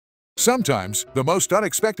Sometimes, the most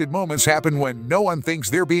unexpected moments happen when no one thinks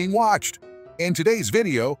they're being watched. In today's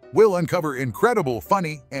video, we'll uncover incredible,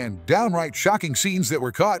 funny, and downright shocking scenes that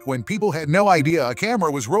were caught when people had no idea a camera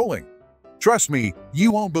was rolling. Trust me,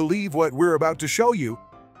 you won't believe what we're about to show you.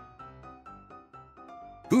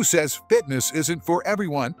 Who says fitness isn't for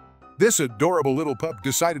everyone? This adorable little pup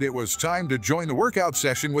decided it was time to join the workout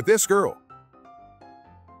session with this girl.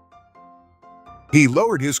 He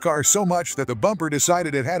lowered his car so much that the bumper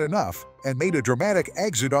decided it had enough and made a dramatic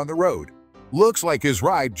exit on the road. Looks like his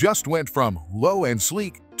ride just went from low and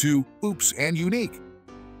sleek to oops and unique.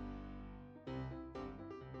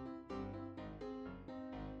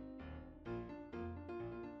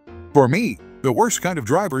 For me, the worst kind of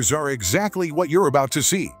drivers are exactly what you're about to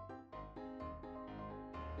see.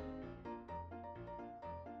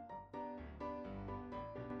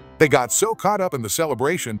 They got so caught up in the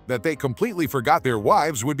celebration that they completely forgot their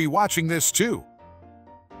wives would be watching this too.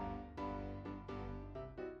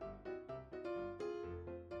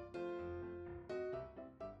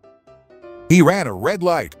 He ran a red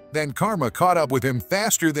light, then karma caught up with him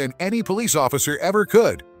faster than any police officer ever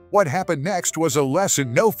could. What happened next was a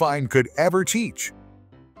lesson no fine could ever teach.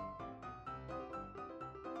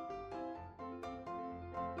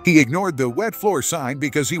 He ignored the wet floor sign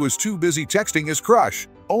because he was too busy texting his crush,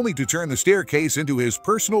 only to turn the staircase into his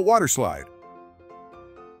personal water slide.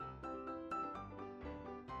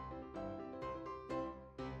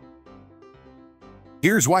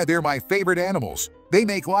 Here's why they're my favorite animals. They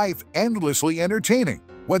make life endlessly entertaining.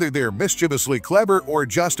 Whether they're mischievously clever or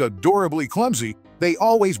just adorably clumsy, they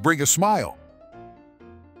always bring a smile.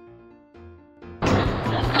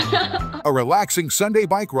 A relaxing Sunday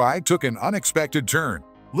bike ride took an unexpected turn.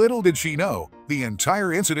 Little did she know, the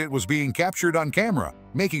entire incident was being captured on camera,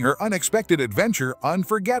 making her unexpected adventure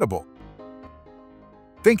unforgettable.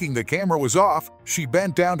 Thinking the camera was off, she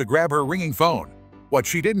bent down to grab her ringing phone. What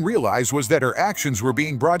she didn't realize was that her actions were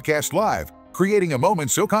being broadcast live, creating a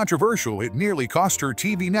moment so controversial it nearly cost her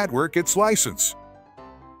TV network its license.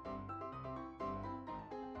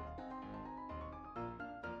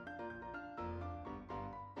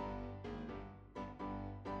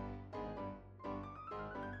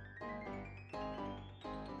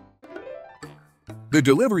 The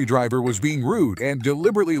delivery driver was being rude and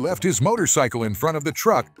deliberately left his motorcycle in front of the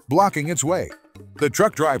truck, blocking its way. The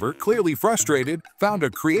truck driver, clearly frustrated, found a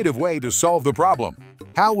creative way to solve the problem.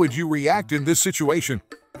 How would you react in this situation?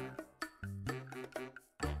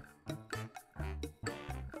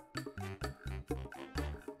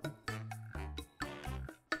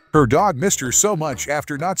 Her dog missed her so much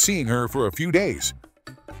after not seeing her for a few days.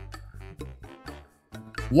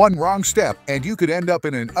 One wrong step and you could end up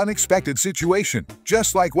in an unexpected situation,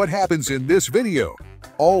 just like what happens in this video.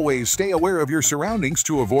 Always stay aware of your surroundings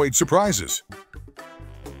to avoid surprises.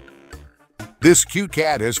 This cute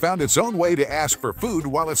cat has found its own way to ask for food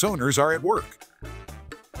while its owners are at work.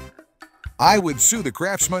 I would sue the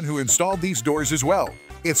craftsman who installed these doors as well.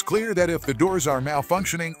 It's clear that if the doors are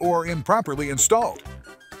malfunctioning or improperly installed.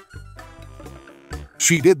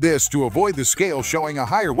 She did this to avoid the scale showing a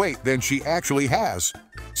higher weight than she actually has.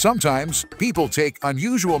 Sometimes, people take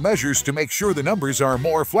unusual measures to make sure the numbers are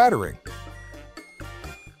more flattering.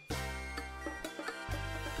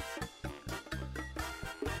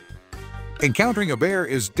 Encountering a bear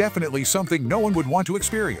is definitely something no one would want to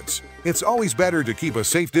experience. It's always better to keep a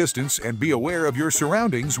safe distance and be aware of your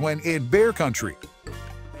surroundings when in bear country.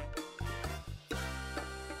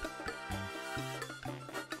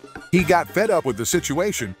 He got fed up with the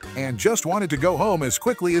situation and just wanted to go home as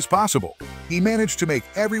quickly as possible. He managed to make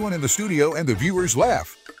everyone in the studio and the viewers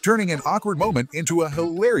laugh, turning an awkward moment into a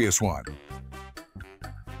hilarious one.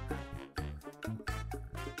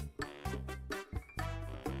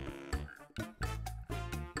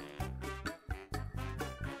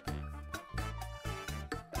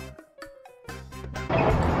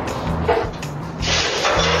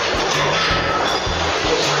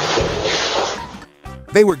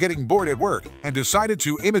 They were getting bored at work and decided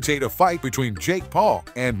to imitate a fight between Jake Paul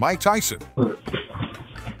and Mike Tyson.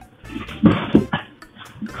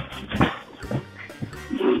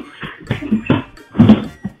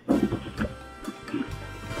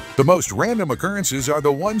 The most random occurrences are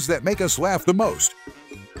the ones that make us laugh the most.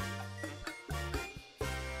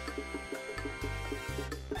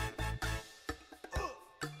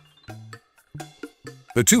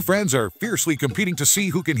 The two friends are fiercely competing to see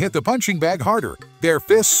who can hit the punching bag harder, their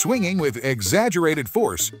fists swinging with exaggerated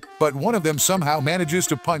force, but one of them somehow manages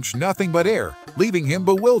to punch nothing but air, leaving him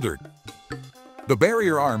bewildered. The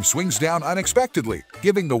barrier arm swings down unexpectedly,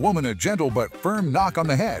 giving the woman a gentle but firm knock on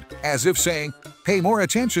the head, as if saying, "Pay more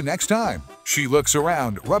attention next time." She looks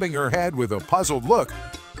around, rubbing her head with a puzzled look.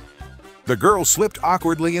 The girl slipped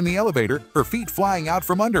awkwardly in the elevator, her feet flying out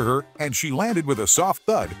from under her, and she landed with a soft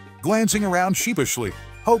thud, glancing around sheepishly,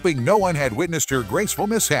 hoping no one had witnessed her graceful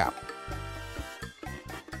mishap.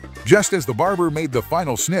 Just as the barber made the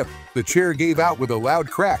final snip, the chair gave out with a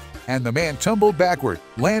loud crack, and the man tumbled backward,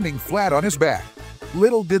 landing flat on his back.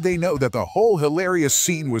 Little did they know that the whole hilarious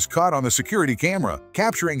scene was caught on the security camera,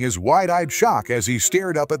 capturing his wide-eyed shock as he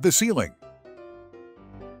stared up at the ceiling.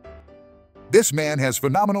 This man has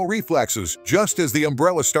phenomenal reflexes. Just as the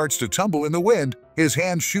umbrella starts to tumble in the wind, his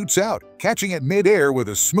hand shoots out, catching it mid-air with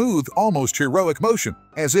a smooth, almost heroic motion,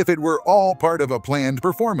 as if it were all part of a planned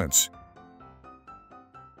performance.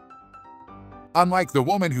 Unlike the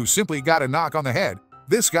woman who simply got a knock on the head,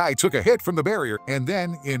 this guy took a hit from the barrier and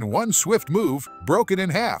then, in one swift move, broke it in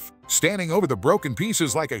half, standing over the broken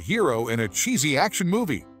pieces like a hero in a cheesy action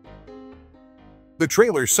movie. The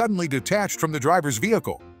trailer suddenly detached from the driver's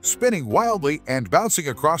vehicle, spinning wildly and bouncing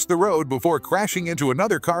across the road before crashing into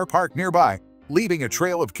another car parked nearby, leaving a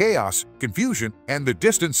trail of chaos, confusion, and the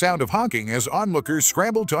distant sound of honking as onlookers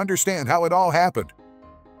scrambled to understand how it all happened.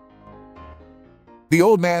 The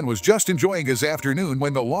old man was just enjoying his afternoon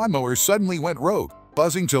when the lawnmower suddenly went rogue,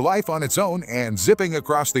 buzzing to life on its own and zipping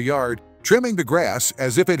across the yard, trimming the grass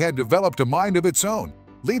as if it had developed a mind of its own,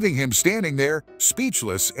 leaving him standing there,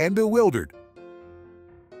 speechless and bewildered.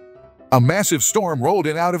 A massive storm rolled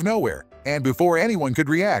in out of nowhere, and before anyone could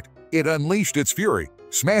react, it unleashed its fury,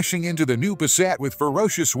 smashing into the new Passat with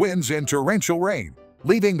ferocious winds and torrential rain,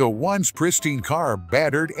 leaving the once pristine car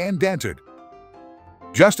battered and dented.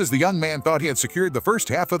 Just as the young man thought he had secured the first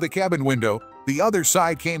half of the cabin window, the other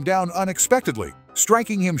side came down unexpectedly,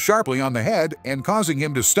 striking him sharply on the head and causing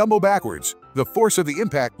him to stumble backwards, the force of the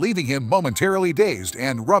impact leaving him momentarily dazed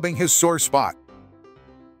and rubbing his sore spot.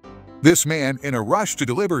 This man, in a rush to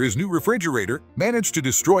deliver his new refrigerator, managed to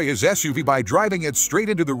destroy his SUV by driving it straight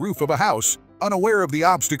into the roof of a house, unaware of the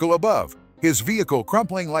obstacle above, his vehicle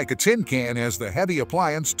crumpling like a tin can as the heavy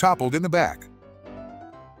appliance toppled in the back.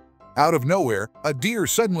 Out of nowhere, a deer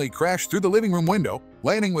suddenly crashed through the living room window,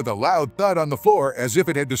 landing with a loud thud on the floor as if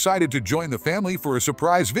it had decided to join the family for a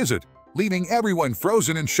surprise visit, leaving everyone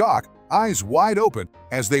frozen in shock, eyes wide open,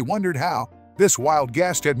 as they wondered how this wild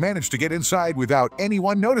guest had managed to get inside without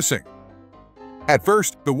anyone noticing. At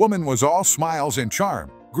first, the woman was all smiles and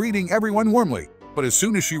charm, greeting everyone warmly, but as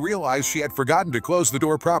soon as she realized she had forgotten to close the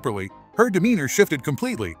door properly, her demeanor shifted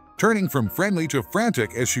completely, turning from friendly to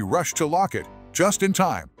frantic as she rushed to lock it, just in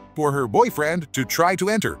time for her boyfriend to try to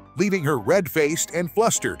enter, leaving her red-faced and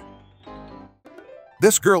flustered.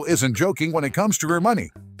 This girl isn't joking when it comes to her money.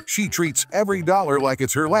 She treats every dollar like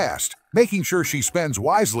it's her last, making sure she spends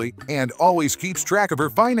wisely and always keeps track of her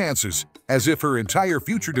finances, as if her entire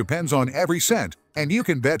future depends on every cent, and you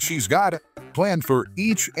can bet she's got a plan for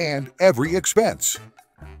each and every expense.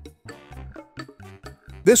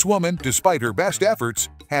 This woman, despite her best efforts,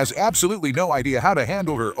 has absolutely no idea how to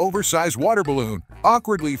handle her oversized water balloon,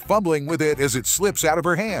 awkwardly fumbling with it as it slips out of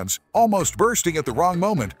her hands, almost bursting at the wrong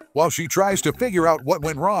moment, while she tries to figure out what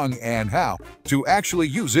went wrong and how to actually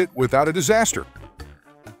use it without a disaster.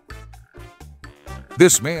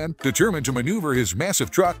 This man, determined to maneuver his massive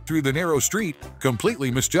truck through the narrow street, completely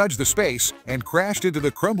misjudged the space and crashed into the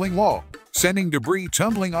crumbling wall, sending debris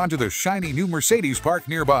tumbling onto the shiny new Mercedes parked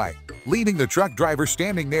nearby, leaving the truck driver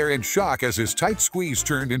standing there in shock as his tight squeeze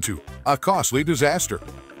turned into a costly disaster.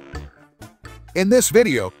 In this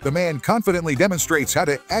video, the man confidently demonstrates how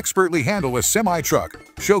to expertly handle a semi-truck,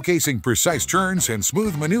 showcasing precise turns and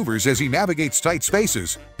smooth maneuvers as he navigates tight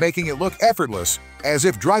spaces, making it look effortless, as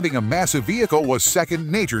if driving a massive vehicle was second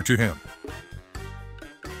nature to him.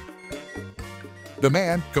 The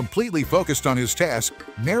man, completely focused on his task,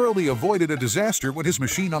 narrowly avoided a disaster when his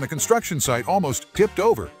machine on the construction site almost tipped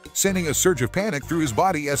over, sending a surge of panic through his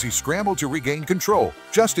body as he scrambled to regain control,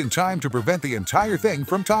 just in time to prevent the entire thing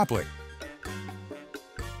from toppling.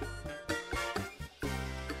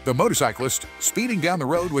 The motorcyclist, speeding down the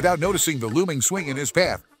road without noticing the looming swing in his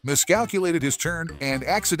path, miscalculated his turn and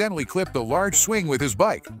accidentally clipped the large swing with his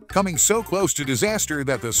bike, coming so close to disaster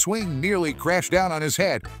that the swing nearly crashed down on his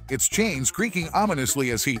head, its chains creaking ominously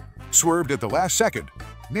as he swerved at the last second,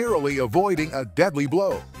 narrowly avoiding a deadly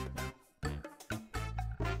blow.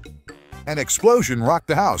 An explosion rocked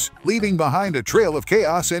the house, leaving behind a trail of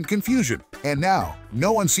chaos and confusion. And now,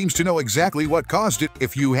 no one seems to know exactly what caused it.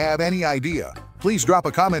 If you have any idea, please drop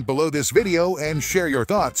a comment below this video and share your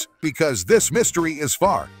thoughts, because this mystery is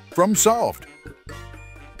far from solved.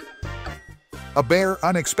 a bear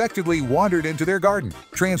unexpectedly wandered into their garden,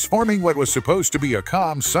 transforming what was supposed to be a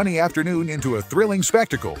calm, sunny afternoon into a thrilling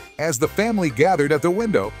spectacle. As the family gathered at the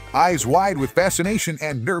window, eyes wide with fascination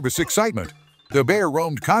and nervous excitement, the bear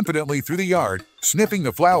roamed confidently through the yard, sniffing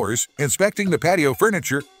the flowers, inspecting the patio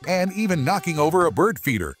furniture, and even knocking over a bird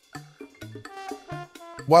feeder.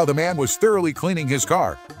 While the man was thoroughly cleaning his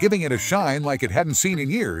car, giving it a shine like it hadn't seen in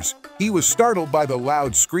years, he was startled by the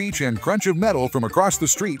loud screech and crunch of metal from across the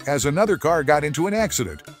street as another car got into an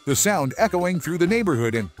accident, the sound echoing through the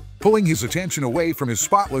neighborhood and pulling his attention away from his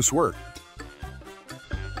spotless work.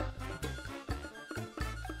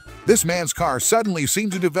 This man's car suddenly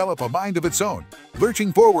seemed to develop a mind of its own,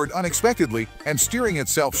 lurching forward unexpectedly and steering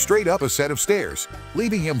itself straight up a set of stairs,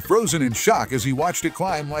 leaving him frozen in shock as he watched it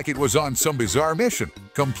climb like it was on some bizarre mission,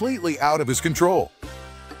 completely out of his control.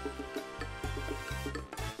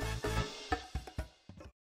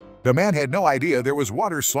 The man had no idea there was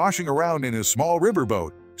water sloshing around in his small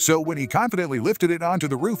riverboat, so when he confidently lifted it onto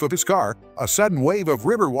the roof of his car, a sudden wave of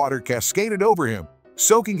river water cascaded over him,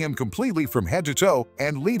 soaking him completely from head to toe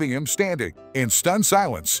and leaving him standing in stunned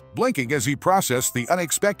silence, blinking as he processed the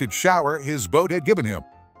unexpected shower his boat had given him.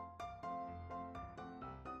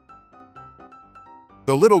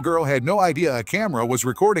 The little girl had no idea a camera was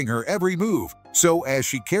recording her every move, so as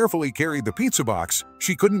she carefully carried the pizza box,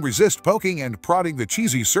 she couldn't resist poking and prodding the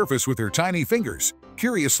cheesy surface with her tiny fingers,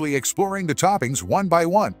 curiously exploring the toppings one by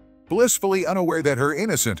one, blissfully unaware that her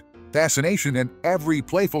innocent fascination and every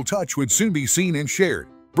playful touch would soon be seen and shared,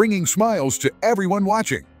 bringing smiles to everyone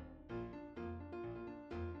watching.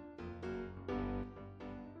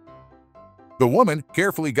 The woman,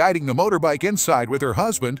 carefully guiding the motorbike inside with her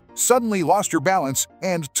husband, suddenly lost her balance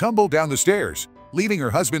and tumbled down the stairs, leaving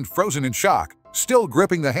her husband frozen in shock, still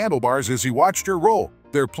gripping the handlebars as he watched her roll,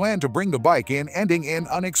 their plan to bring the bike in ending in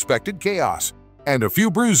unexpected chaos and a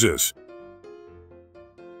few bruises.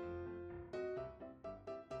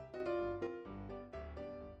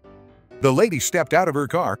 The lady stepped out of her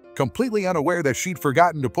car, completely unaware that she'd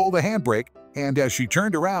forgotten to pull the handbrake, and as she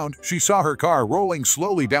turned around, she saw her car rolling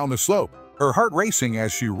slowly down the slope, her heart racing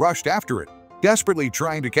as she rushed after it, desperately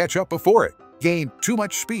trying to catch up before it gained too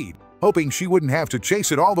much speed, hoping she wouldn't have to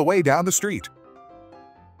chase it all the way down the street.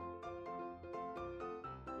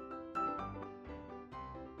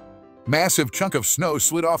 Massive chunk of snow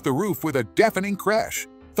slid off the roof with a deafening crash,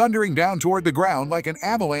 thundering down toward the ground like an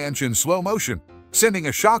avalanche in slow motion, sending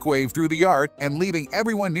a shockwave through the yard and leaving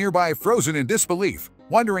everyone nearby frozen in disbelief,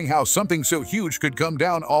 wondering how something so huge could come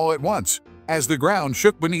down all at once, as the ground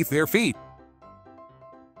shook beneath their feet.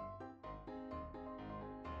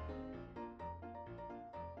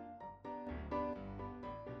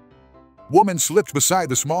 Woman slipped beside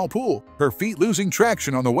the small pool, her feet losing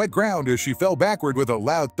traction on the wet ground as she fell backward with a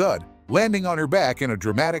loud thud, landing on her back in a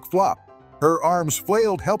dramatic flop. Her arms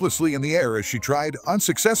flailed helplessly in the air as she tried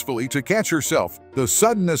unsuccessfully to catch herself, the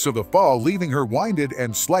suddenness of the fall leaving her winded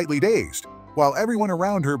and slightly dazed, while everyone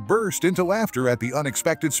around her burst into laughter at the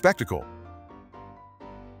unexpected spectacle.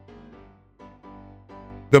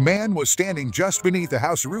 The man was standing just beneath the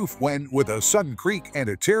house roof when, with a sudden creak and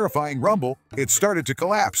a terrifying rumble, it started to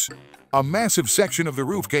collapse. A massive section of the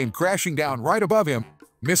roof came crashing down right above him,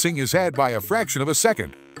 missing his head by a fraction of a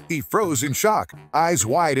second. He froze in shock, eyes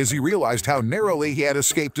wide as he realized how narrowly he had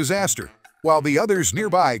escaped disaster, while the others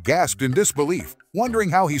nearby gasped in disbelief, wondering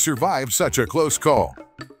how he survived such a close call.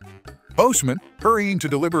 Postman, hurrying to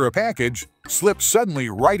deliver a package, slipped suddenly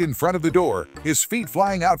right in front of the door, his feet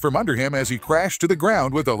flying out from under him as he crashed to the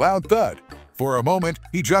ground with a loud thud. For a moment,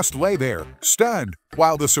 he just lay there, stunned,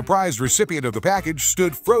 while the surprised recipient of the package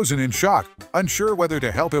stood frozen in shock, unsure whether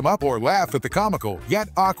to help him up or laugh at the comical yet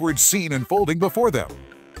awkward scene unfolding before them.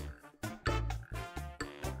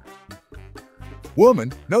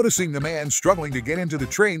 Woman, noticing the man struggling to get into the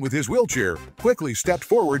train with his wheelchair, quickly stepped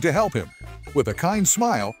forward to help him. With a kind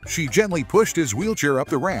smile, she gently pushed his wheelchair up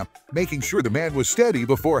the ramp, making sure the man was steady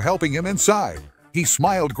before helping him inside. He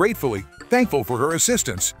smiled gratefully, thankful for her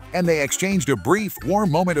assistance, and they exchanged a brief,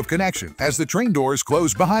 warm moment of connection as the train doors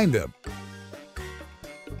closed behind them.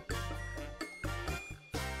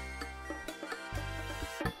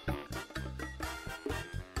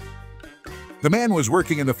 The man was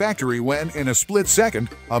working in the factory when, in a split second,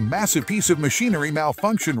 a massive piece of machinery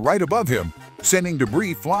malfunctioned right above him, sending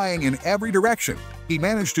debris flying in every direction. He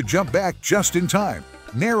managed to jump back just in time,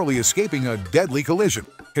 narrowly escaping a deadly collision.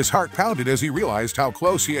 His heart pounded as he realized how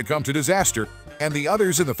close he had come to disaster, and the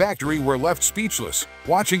others in the factory were left speechless,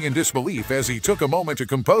 watching in disbelief as he took a moment to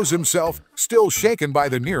compose himself, still shaken by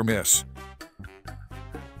the near miss.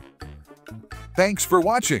 Thanks for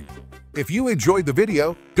watching. If you enjoyed the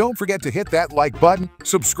video, don't forget to hit that like button,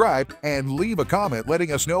 subscribe, and leave a comment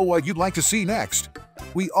letting us know what you'd like to see next.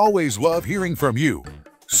 We always love hearing from you.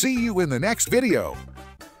 See you in the next video.